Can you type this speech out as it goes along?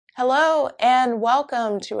Hello and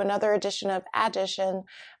welcome to another edition of Addition.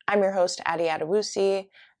 I'm your host, Addie Adewusi.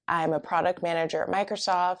 I'm a product manager at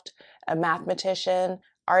Microsoft, a mathematician,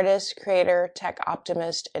 artist, creator, tech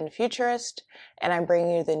optimist, and futurist. And I'm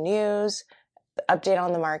bringing you the news, the update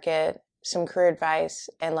on the market, some career advice,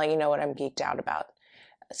 and let you know what I'm geeked out about.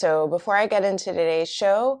 So before I get into today's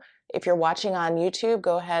show, if you're watching on YouTube,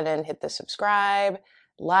 go ahead and hit the subscribe,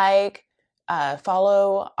 like,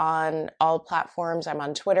 follow on all platforms. I'm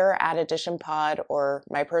on Twitter at AdditionPod, or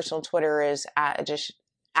my personal Twitter is at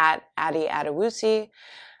Addie Adewusi,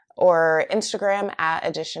 or Instagram at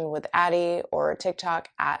Addition with Addie, or TikTok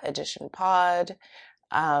at AdditionPod.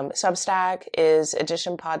 Substack is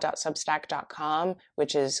additionpod.substack.com,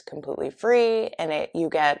 which is completely free, and you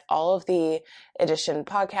get all of the Addition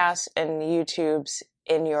podcasts and YouTubes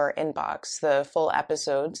in your inbox, the full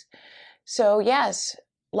episodes. So yes,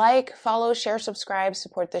 like, follow, share, subscribe,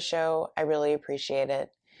 support the show. I really appreciate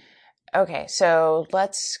it. Okay, so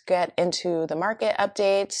let's get into the market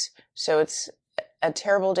updates. So it's a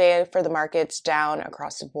terrible day for the markets, down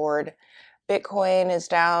across the board. Bitcoin is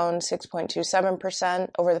down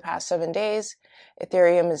 6.27% over the past 7 days.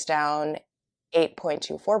 Ethereum is down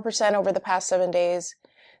 8.24% over the past 7 days.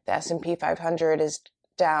 The S&P 500 is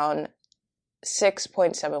down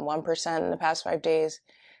 6.71% in the past 5 days.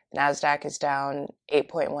 NASDAQ is down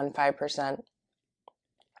 8.15%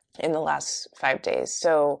 in the last 5 days.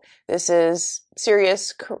 So this is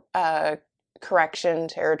serious correction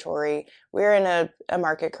territory. We're in a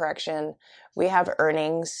market correction. We have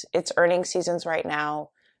earnings. It's earnings seasons right now.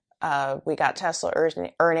 We got Tesla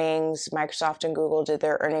earnings. Microsoft and Google did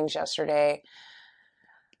their earnings yesterday.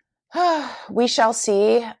 We shall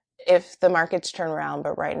see if the markets turn around,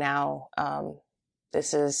 but right now,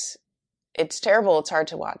 it's terrible. It's hard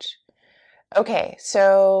to watch. Okay,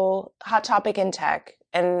 so hot topic in tech,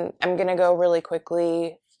 and I'm going to go really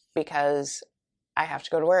quickly because I have to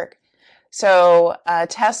go to work. So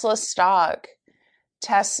Tesla stock,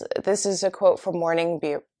 this is a quote from Morning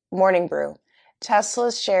Brew.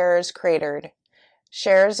 Tesla's shares cratered.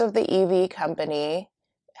 Shares of the EV company,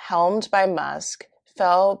 helmed by Musk,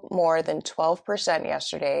 fell more than 12%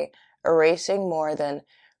 yesterday, erasing more than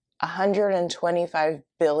 $125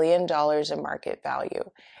 billion in market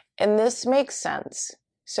value. And this makes sense.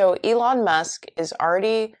 So Elon Musk is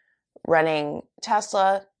already running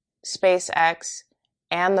Tesla, SpaceX,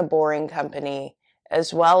 and the Boring Company,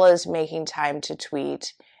 as well as making time to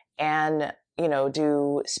tweet and,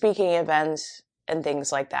 do speaking events and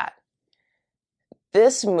things like that.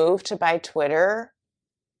 This move to buy Twitter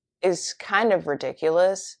is kind of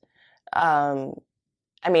ridiculous.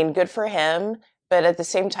 Good for him. But at the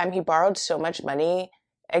same time, he borrowed so much money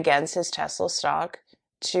against his Tesla stock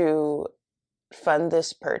to fund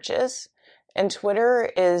this purchase. And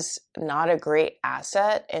Twitter is not a great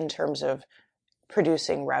asset in terms of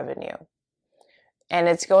producing revenue. And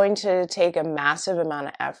it's going to take a massive amount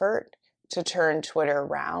of effort to turn Twitter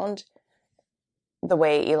around the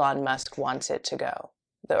way Elon Musk wants it to go,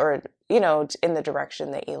 in the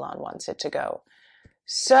direction that Elon wants it to go.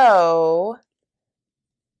 So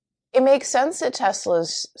it makes sense that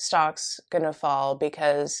Tesla's stock's going to fall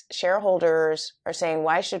because shareholders are saying,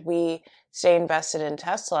 why should we stay invested in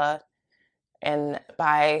Tesla and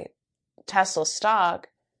buy Tesla stock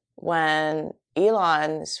when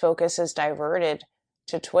Elon's focus is diverted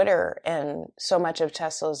to Twitter and so much of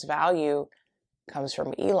Tesla's value comes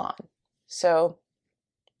from Elon? So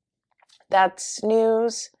that's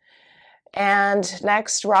news. And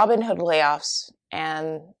next, Robinhood layoffs.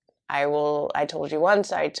 And I told you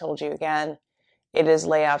once, I told you again, it is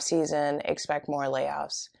layoff season. Expect more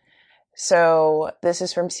layoffs. So this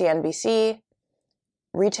is from CNBC.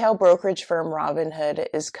 Retail brokerage firm Robinhood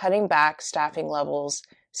is cutting back staffing levels,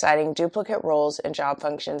 citing duplicate roles and job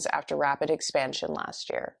functions after rapid expansion last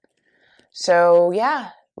year. So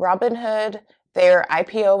yeah, Robinhood, their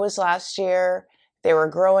IPO was last year. They were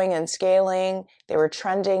growing and scaling. They were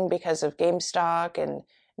trending because of GameStop and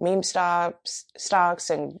meme stocks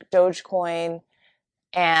and Dogecoin.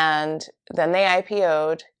 And then they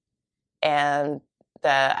IPO'd, and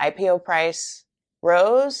the IPO price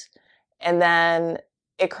rose, and then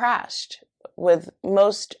it crashed with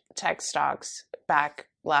most tech stocks back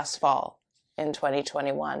last fall in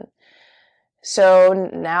 2021. So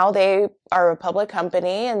now they are a public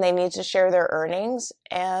company and they need to share their earnings,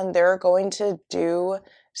 and they're going to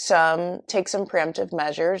take some preemptive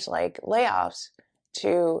measures like layoffs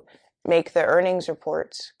to make the earnings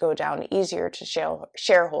reports go down easier to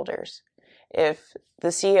shareholders. If the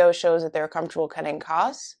CEO shows that they're comfortable cutting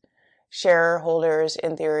costs, shareholders,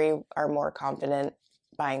 in theory, are more confident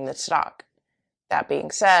buying the stock. That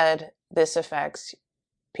being said, this affects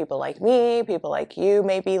people like me, people like you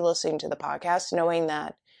may be listening to the podcast, knowing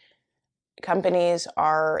that companies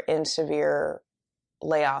are in severe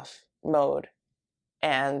layoff mode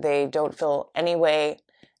and they don't feel any way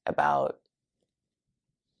about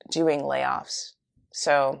doing layoffs.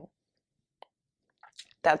 So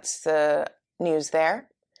that's the news there.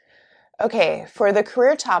 Okay, for the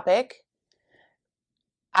career topic,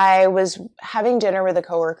 I was having dinner with a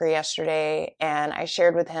coworker yesterday, and I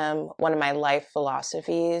shared with him one of my life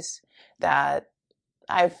philosophies that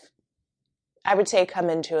I would say, come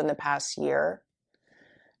into in the past year.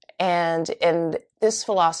 And this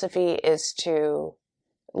philosophy is to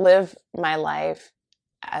live my life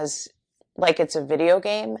as like it's a video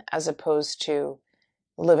game, as opposed to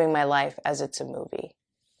living my life as it's a movie.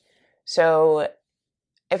 So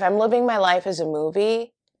if I'm living my life as a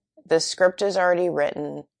movie, the script is already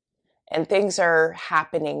written and things are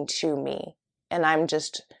happening to me and I'm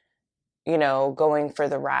just, going for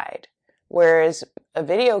the ride. Whereas a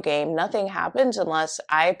video game, nothing happens unless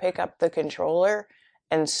I pick up the controller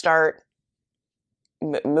and start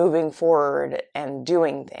moving forward and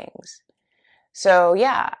doing things. So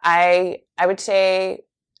yeah, I would say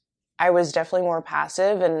I was definitely more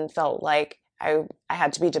passive and felt like I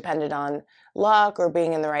had to be dependent on luck or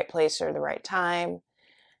being in the right place or the right time.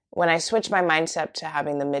 When I switched my mindset to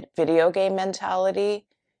having the video game mentality,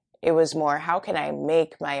 it was more, how can I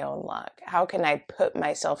make my own luck? How can I put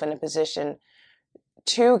myself in a position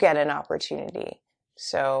to get an opportunity?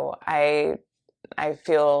 So I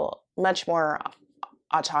feel much more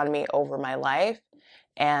autonomy over my life,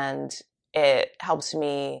 and it helps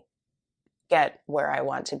me get where I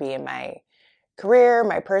want to be in my career,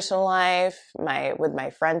 my personal life, with my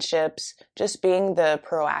friendships, just being the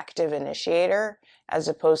proactive initiator as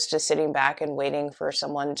opposed to sitting back and waiting for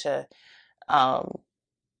someone to,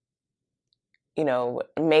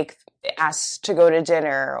 ask to go to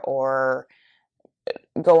dinner or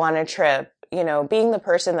go on a trip. Being the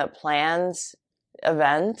person that plans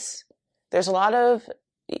events,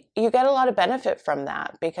 you get a lot of benefit from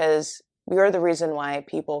that because you're the reason why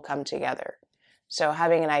people come together. So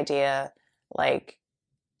having an idea like,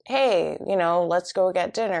 hey, let's go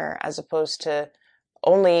get dinner, as opposed to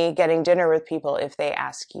only getting dinner with people if they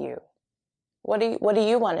ask you, what do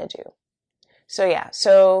you want to do? So yeah,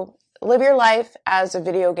 so live your life as a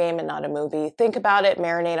video game and not a movie. Think about it,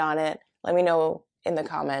 marinate on it. Let me know in the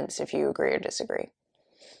comments if you agree or disagree.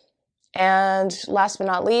 And last but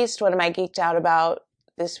not least, what am I geeked out about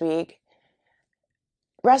this week?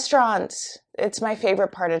 Restaurants. It's my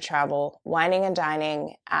favorite part of travel, wining and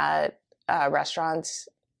dining at restaurants.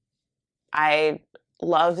 I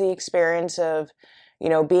love the experience of,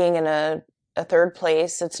 being in a third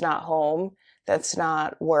place that's not home, that's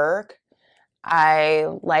not work. I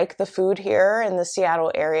like the food here in the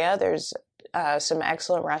Seattle area. There's some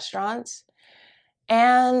excellent restaurants.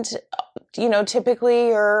 And, typically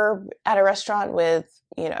you're at a restaurant with,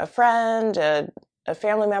 a friend, a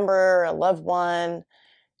family member, a loved one.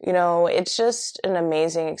 It's just an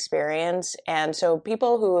amazing experience. And so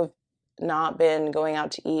people who have not been going out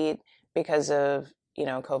to eat because of,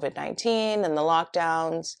 COVID-19 and the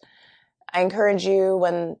lockdowns, I encourage you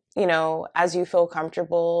when, as you feel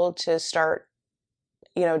comfortable to start,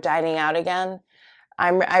 dining out again.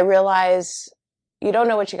 I realize you don't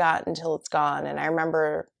know what you got until it's gone. And I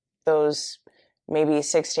remember those maybe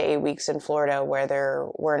 6 to 8 weeks in Florida where there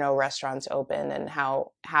were no restaurants open, and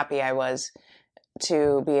how happy I was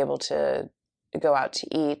to be able to go out to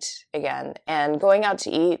eat again. And going out to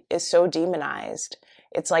eat is so demonized.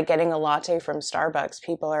 It's like getting a latte from Starbucks.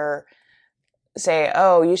 People say,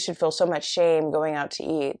 oh, you should feel so much shame going out to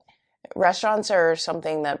eat. Restaurants are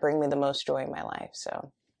something that bring me the most joy in my life.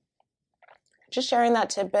 So just sharing that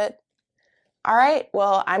tidbit. All right,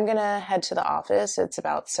 well, I'm going to head to the office. It's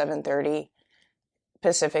about 7:30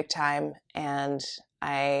 Pacific time, and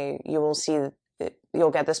you'll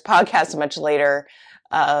get this podcast much later.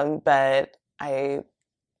 But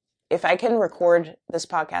if I can record this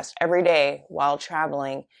podcast every day while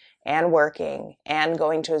traveling and working and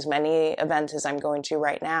going to as many events as I'm going to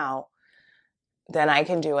right now, then I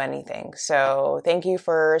can do anything. So thank you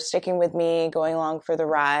for sticking with me, going along for the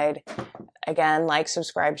ride. Again, like,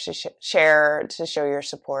 subscribe, share to show your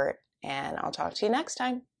support, and I'll talk to you next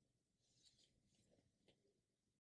time.